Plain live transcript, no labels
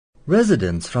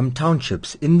Residents from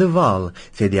townships in the Vaal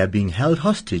say they are being held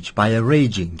hostage by a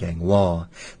raging gang war.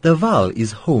 The Vaal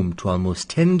is home to almost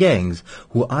 10 gangs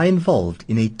who are involved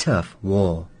in a turf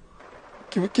war.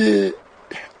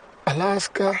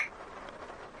 Alaska,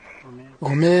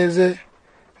 Gomez,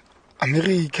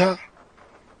 America,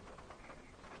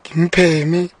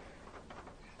 Mopheme,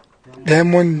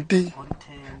 Diamond,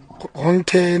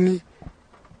 Ronteni,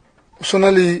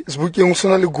 Sonali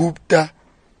Gupta.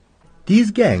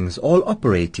 These gangs all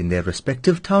operate in their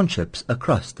respective townships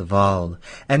across the Vaal,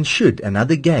 and should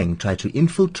another gang try to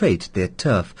infiltrate their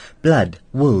turf, blood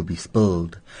will be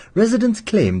spilled. Residents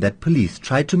claim that police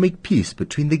tried to make peace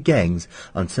between the gangs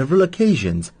on several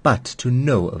occasions, but to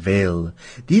no avail.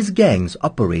 These gangs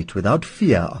operate without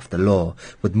fear of the law,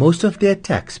 with most of their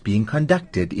attacks being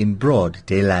conducted in broad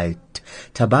daylight.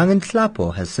 Tabang and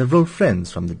Slapo has several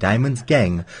friends from the Diamonds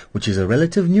gang, which is a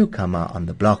relative newcomer on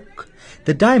the block.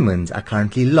 The Diamonds are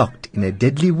currently locked in a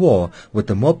deadly war with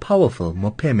the more powerful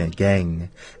Mopheme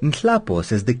gang. Nhlapo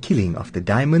says the killing of the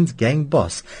Diamonds gang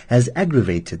boss has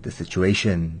aggravated the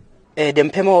situation. The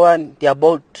Mopheme one, they are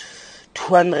about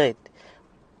 200,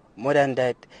 more than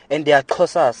that, and they are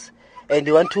Xhosas, and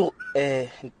they want to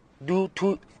rule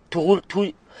two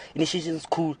initiation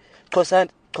school,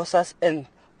 Xhosas and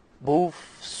both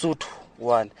Sotho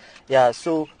one. Yeah,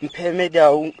 so Mopheme they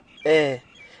are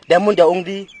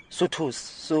only Sothos,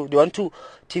 so they want to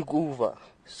take over.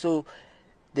 So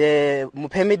the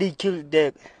Mopheme, they killed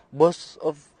the boss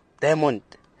of Diamond.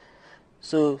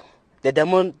 So the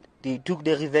Diamond, they took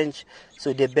the revenge,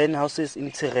 so they burned houses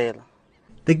in Tirela.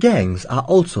 The gangs are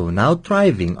also now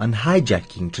thriving on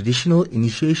hijacking traditional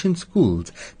initiation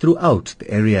schools throughout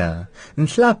the area.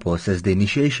 Nhlapo says the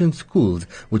initiation schools,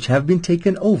 which have been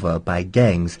taken over by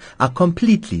gangs, are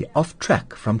completely off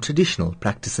track from traditional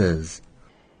practices.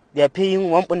 They are paying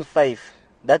 1.5.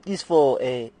 That is for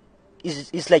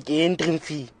it's like an entry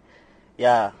fee.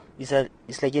 Yeah, it's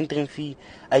like entry fee.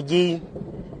 Again,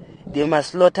 they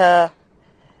must slaughter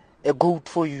a goat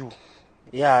for you.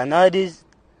 Yeah, nowadays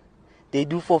they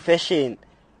do for fashion.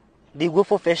 They go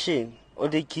for fashion, all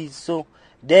the kids. So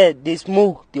they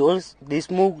smoke. They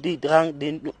smoke. They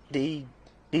drink. They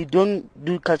don't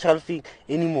do cultural thing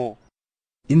anymore.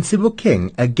 In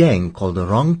Sebokeng, a gang called the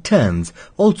Wrong Turns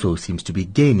also seems to be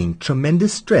gaining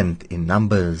tremendous strength in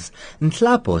numbers.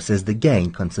 Nhlapo says the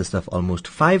gang consists of almost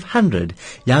 500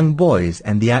 young boys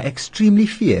and they are extremely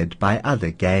feared by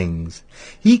other gangs.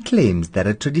 He claims that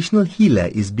a traditional healer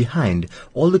is behind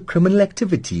all the criminal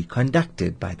activity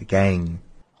conducted by the gang.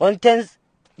 Wrong Turns,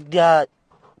 they are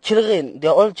children, they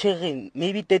are all children,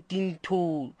 maybe 13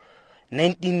 to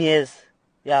 19 years.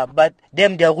 Yeah, but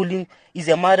them they are ruling, is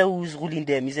a mother who is ruling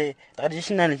them, is a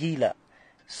traditional healer.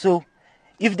 So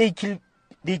if they kill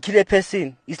a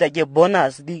person, it's like a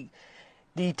bonus. They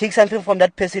take something from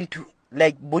that person to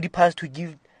like body parts to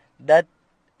give that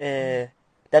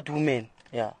woman.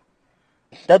 Yeah.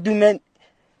 That woman,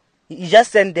 he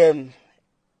just send them.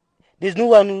 There's no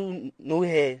one who know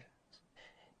her.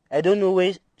 I don't know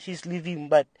where she's living,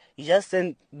 but he just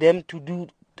sent them to do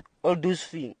all those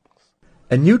things.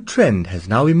 A new trend has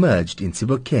now emerged in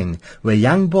Sebokeng, where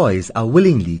young boys are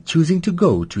willingly choosing to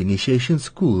go to initiation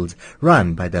schools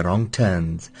run by the Wrong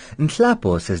Turns.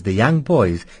 Nhlapo says the young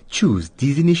boys choose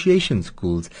these initiation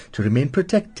schools to remain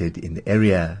protected in the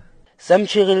area. Some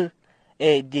children,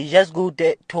 they just go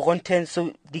there to Wrong Turns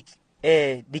so they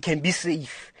can be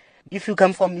safe. If you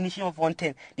come from initiation of Wrong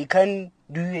Turns, they can't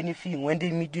do anything when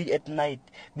they meet you at night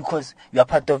because you are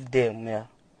part of them. Yeah.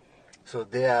 So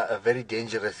they are a very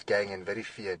dangerous gang and very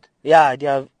feared. Yeah, they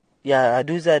are. Yeah,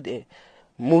 those are the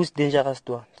most dangerous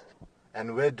ones.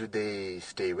 And where do they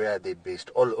stay? Where are they based?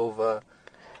 All over?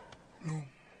 No.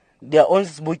 They are all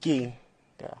smoking.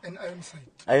 Yeah. And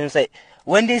Ironside.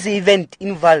 When there's an event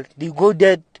in Vaal, they go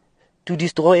there to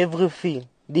destroy everything.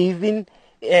 They even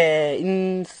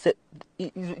it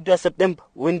was September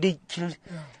when they killed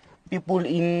people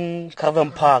in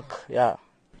Vanderbijilpark. Yeah.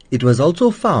 It was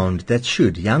also found that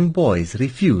should young boys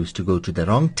refuse to go to the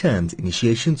Wrong Turns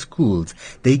initiation schools,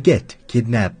 they get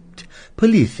kidnapped.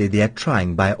 Police say they are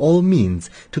trying by all means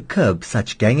to curb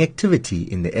such gang activity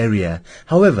in the area.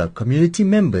 However, community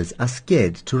members are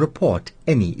scared to report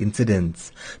any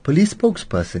incidents. Police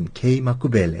spokesperson K.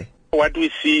 Makubele. What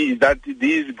we see is that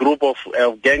these group of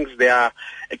gangs, they are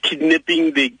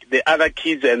kidnapping the other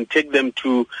kids and take them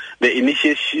to the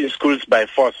initiation schools by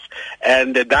force.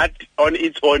 And that on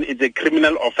its own is a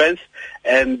criminal offense.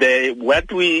 And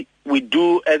what we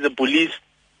do as a police,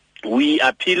 we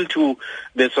appeal to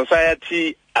the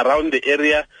society around the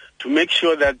area to make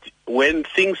sure that when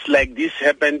things like this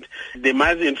happen, they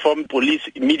must inform police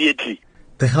immediately.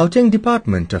 The Gauteng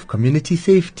Department of Community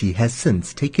Safety has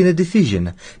since taken a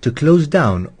decision to close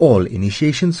down all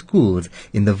initiation schools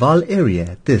in the Vaal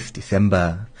area this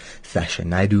December. Sashin,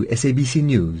 Naidoo, SABC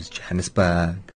News, Johannesburg.